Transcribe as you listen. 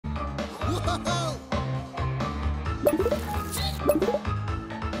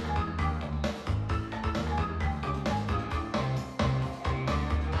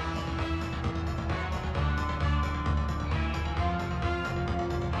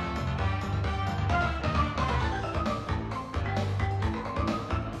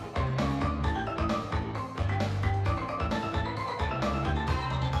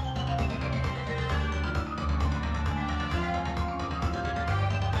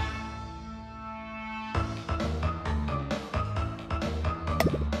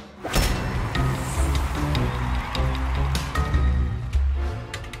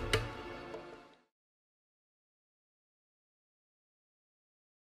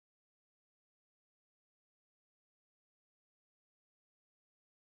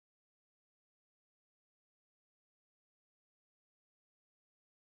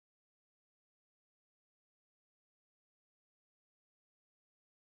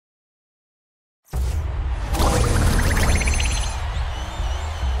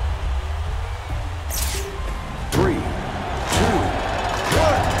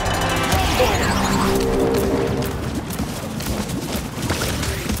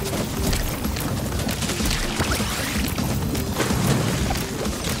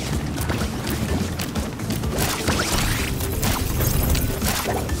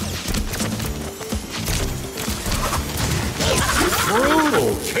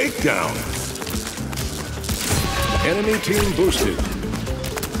Brutal takedown. Enemy team boosted.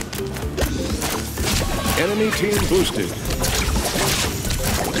 Enemy team boosted.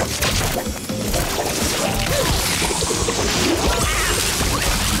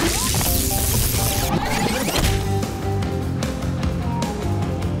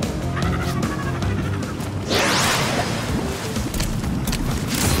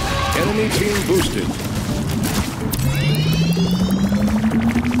 Enemy team boosted.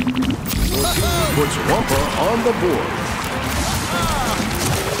 Puts Wumpa on the board.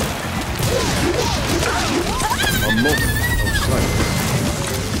 A moment of silence.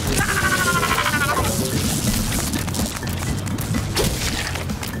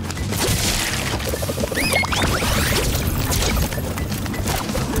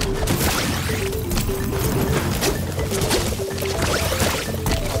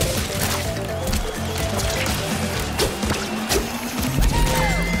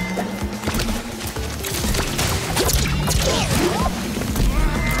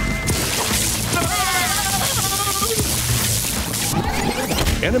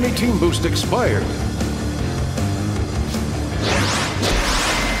 Enemy team boost expired.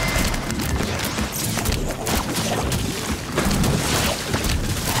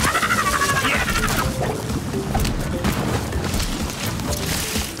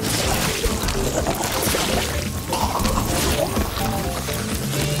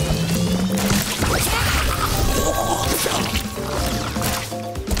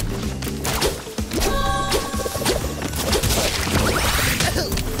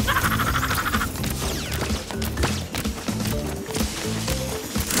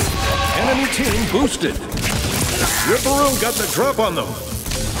 Team boosted. Ripto got the drop on them.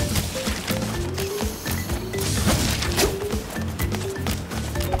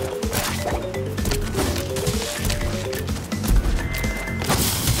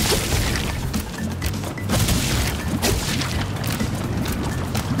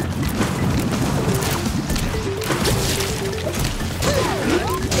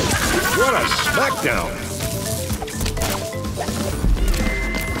 What a smackdown.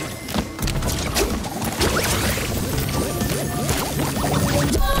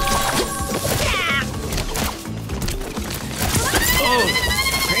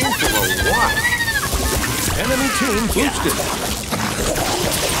 Enemy team boosted.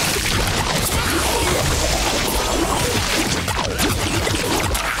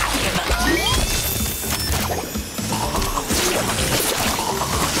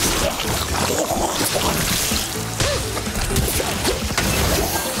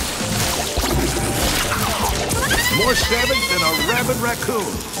 More savage than a rabid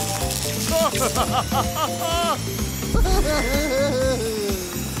raccoon.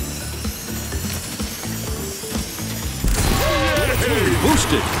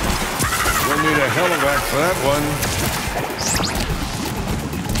 Boosted. We'll need a helivac for that one.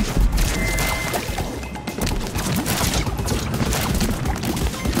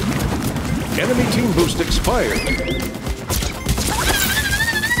 Enemy team boost expired.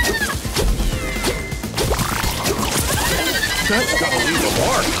 That's gotta leave a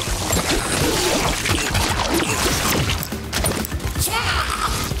mark.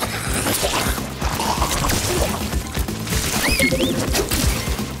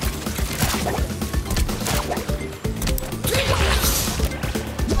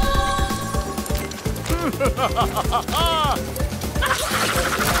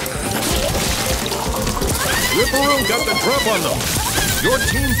 Ripto got the drop on them. Your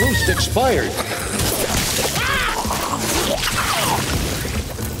team boost expired.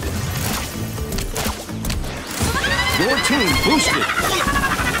 Your team boosted.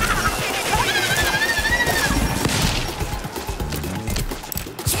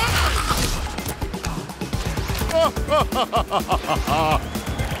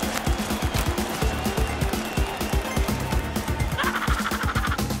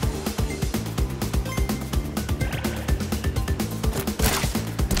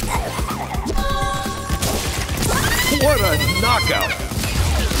 What a knockout!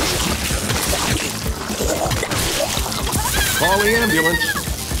 Call the ambulance.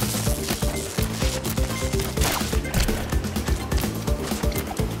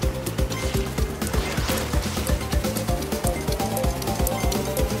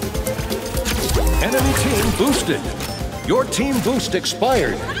 Enemy team boosted. Your team boost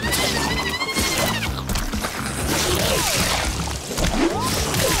expired.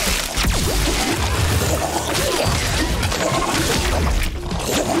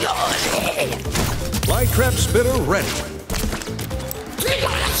 Fly trap spitter ready.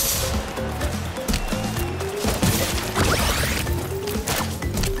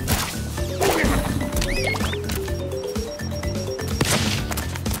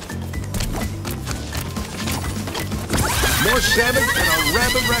 More salmon and a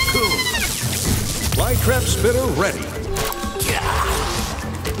rabid raccoon. Fly trap spitter ready.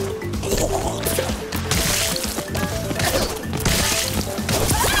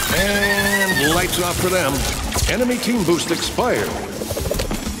 And lights off for them. Enemy team boost expired.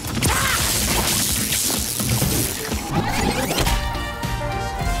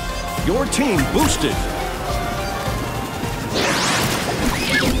 Your team boosted.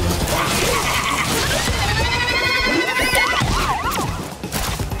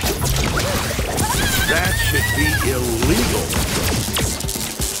 That should be illegal.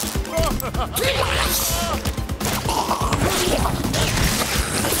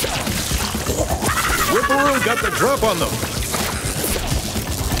 Ripto got the drop on them.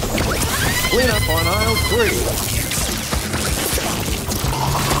 Clean up on aisle 3.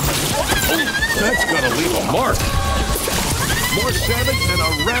 Oh, that's gonna leave a mark. More savage than a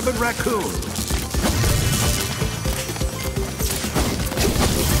rabid raccoon.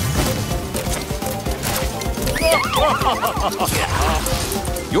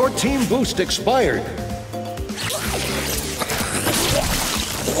 Your team boost expired.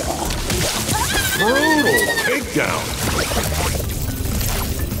 Brutal takedown.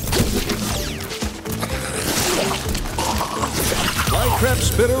 Fly trap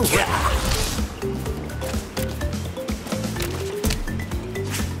spitter ready.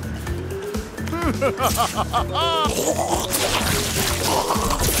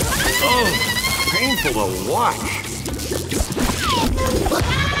 Oh, painful to watch.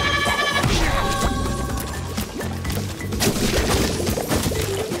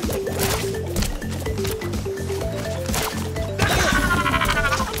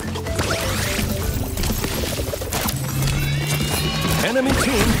 Enemy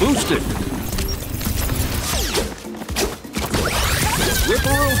team boosted.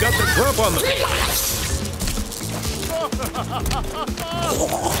 Ripto got the drop on them.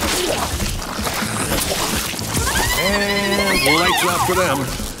 And lights off for them.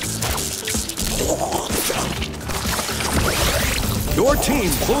 Your team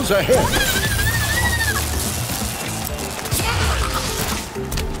pulls ahead.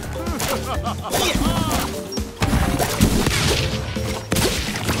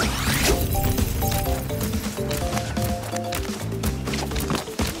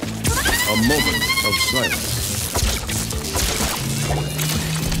 A moment of silence.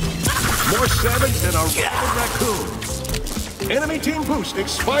 More savage than a rabid raccoon. Enemy team boost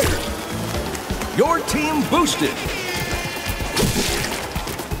expired. Your team boosted.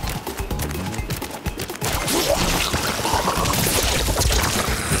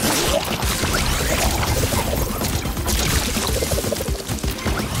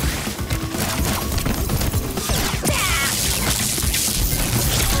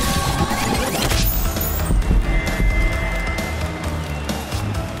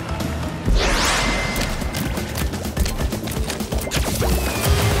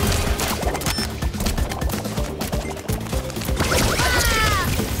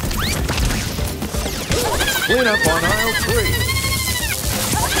 Clean up on aisle 3.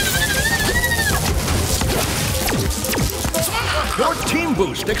 Your team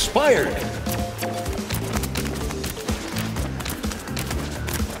boost expired.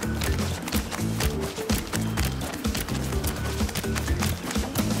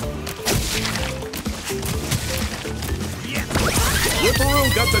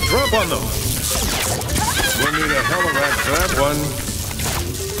 Brio got the drop on them. We'll need a hell of that one.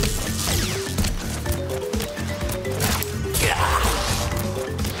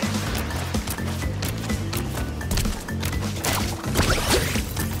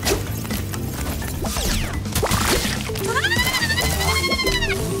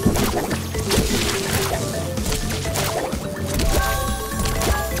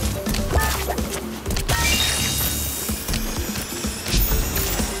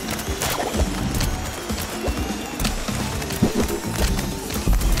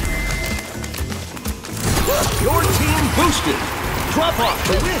 Your team boosted. Drop off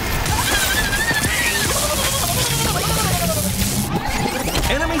to win.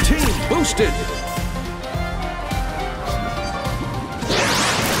 Enemy team boosted.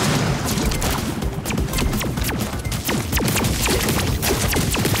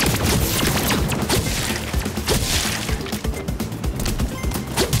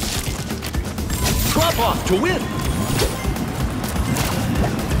 Drop off to win.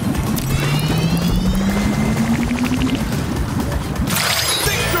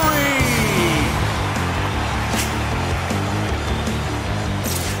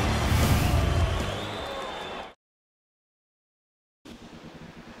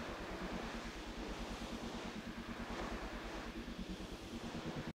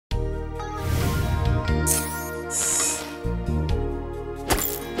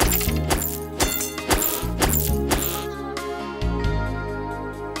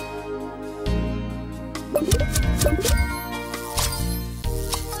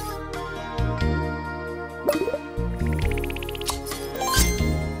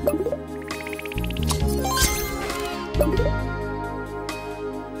 You